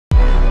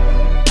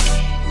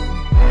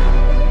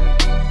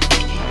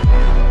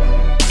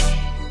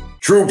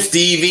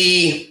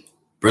TroopzTV,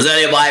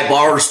 presented by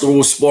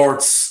Barstool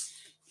Sports.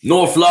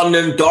 North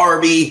London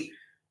derby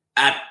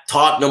at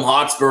Tottenham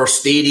Hotspur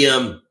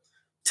Stadium.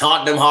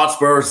 Tottenham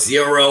Hotspur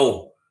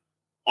 0,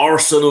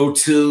 Arsenal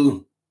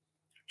 2.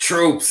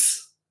 Troopz.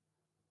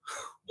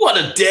 What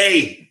a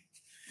day.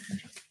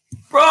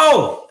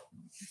 Bro.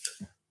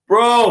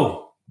 Well.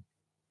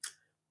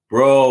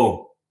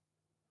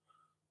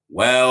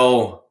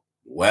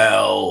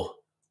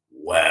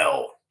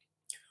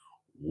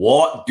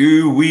 What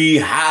do we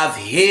have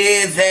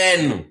here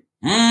then?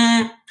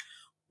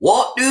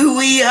 What do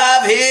we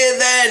have here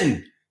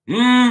then?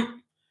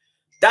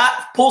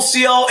 That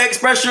pussy old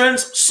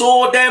expressions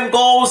saw them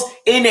goals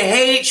in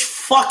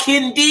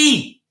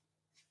H-fucking-D.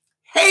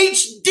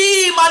 HD,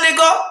 my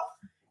nigga.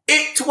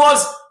 It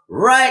was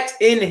right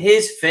in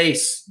his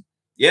face.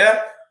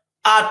 Yeah?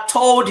 I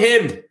told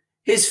him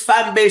his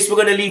fan base were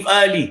going to leave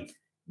early.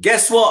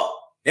 Guess what?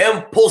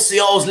 Them pussy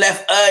holes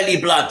left early,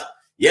 blood.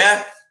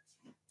 Yeah?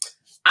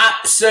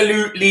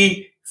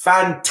 Absolutely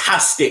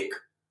fantastic.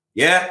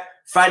 Yeah?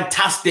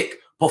 Fantastic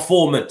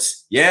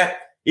performance. Yeah?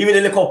 Even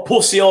the little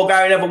pussy old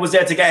Gary Neville was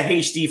there to get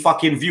HD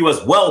fucking view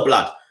as well,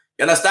 blood.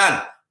 You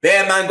understand?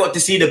 Bear man got to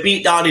see the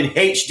beatdown in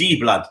HD,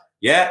 blood.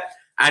 Yeah?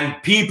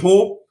 And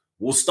people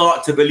will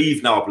start to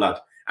believe now, blood.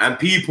 And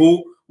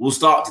people will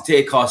start to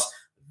take us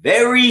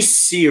very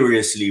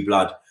seriously,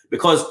 blood.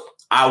 Because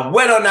I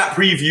went on that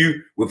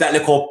preview with that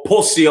little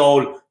pussy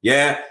old,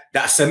 yeah,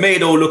 that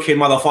Semedo looking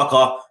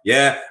motherfucker,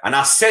 yeah. And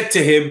I said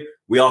to him,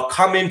 we are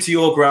coming to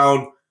your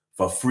ground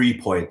for 3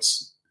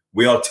 points.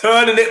 We are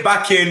turning it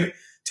back in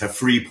to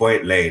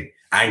 3-point lane.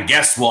 And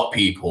guess what,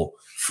 people?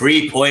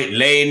 3-point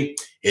lane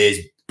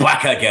is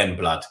back again,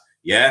 blood,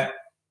 yeah.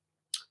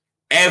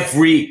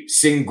 Every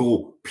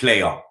single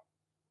player,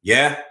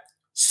 yeah.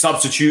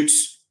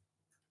 Substitutes,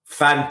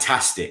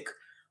 fantastic.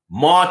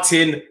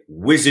 Martin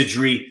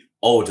Wizardry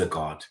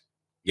Odegaard,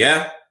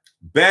 yeah?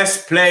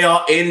 Best player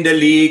in the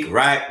league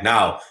right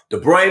now. De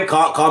Bruyne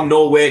can't come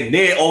nowhere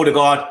near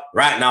Odegaard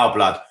right now,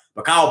 blood.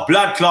 Macau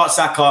Blood Clot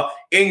Saka,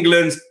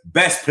 England's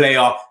best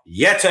player,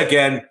 yet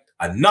again.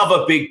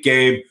 Another big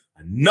game,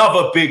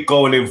 another big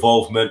goal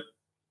involvement.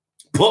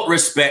 Put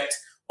respect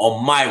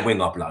on my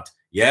winger, blood,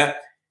 yeah?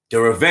 The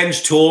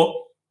revenge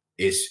tour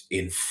is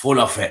in full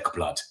effect,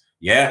 blood,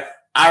 yeah?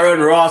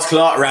 Aaron Ross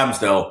Clark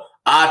Ramsdale.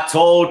 I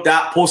told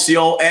that pussy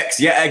old ex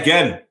yet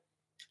again.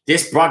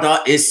 This brother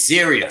is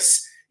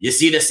serious. You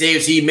see the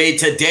saves he made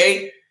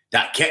today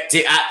that kept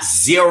it at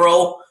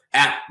 0,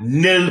 at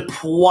nil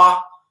point,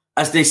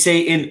 as they say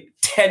in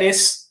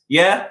tennis,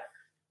 yeah?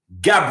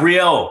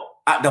 Gabriel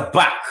at the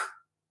back,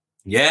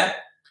 yeah?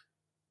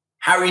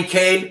 Harry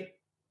Kane,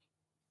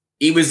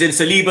 he was in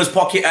Saliba's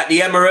pocket at the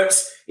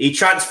Emirates. He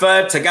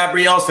transferred to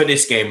Gabriel's for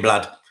this game,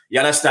 blood.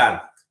 You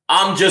understand?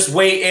 I'm just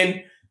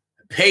waiting,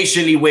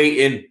 patiently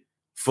waiting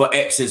for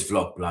X's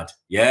vlog, blood,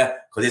 yeah?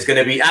 Because it's going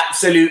to be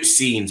absolute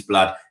scenes,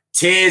 blood.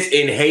 Tears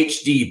in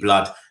HD,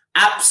 blood.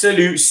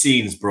 Absolute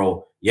scenes,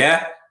 bro,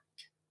 yeah?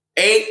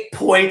 8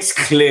 points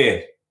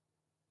clear.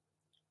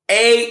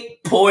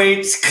 8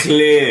 points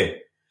clear.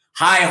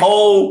 Hi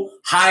ho,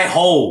 hi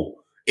ho.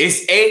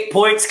 It's 8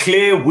 points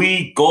clear,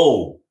 we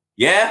go,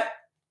 yeah?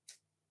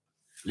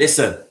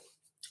 Listen,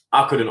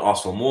 I couldn't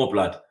ask for more,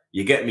 blood.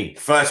 You get me?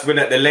 First win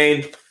at the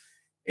lane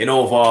in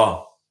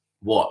over,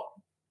 what,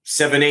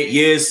 7, 8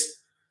 years?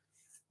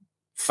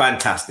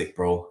 Fantastic,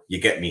 bro. You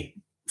get me?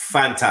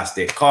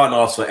 Fantastic. Can't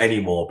ask for any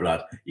more,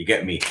 blood. You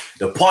get me?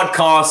 The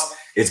podcast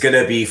is going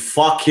to be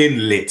fucking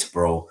lit,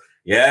 bro.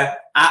 Yeah?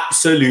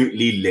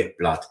 Absolutely lit,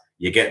 blood.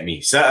 You get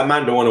me? Certain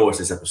man don't want to watch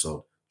this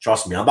episode.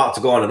 Trust me. I'm about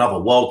to go on another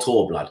world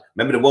tour, blood.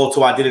 Remember the world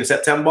tour I did in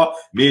September?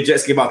 Me and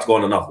Jetski about to go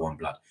on another one,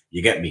 blood.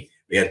 You get me?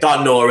 We're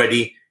done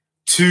already.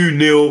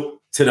 2-0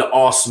 to the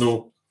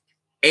Arsenal.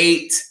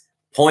 8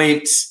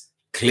 points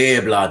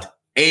clear, blood.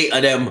 8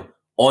 of them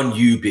on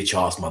you, bitch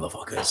ass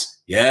motherfuckers.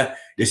 Yeah?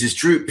 This is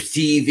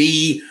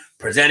TroopzTV,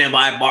 presented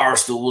by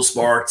Barstool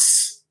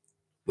Sports.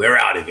 We're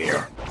out of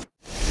here.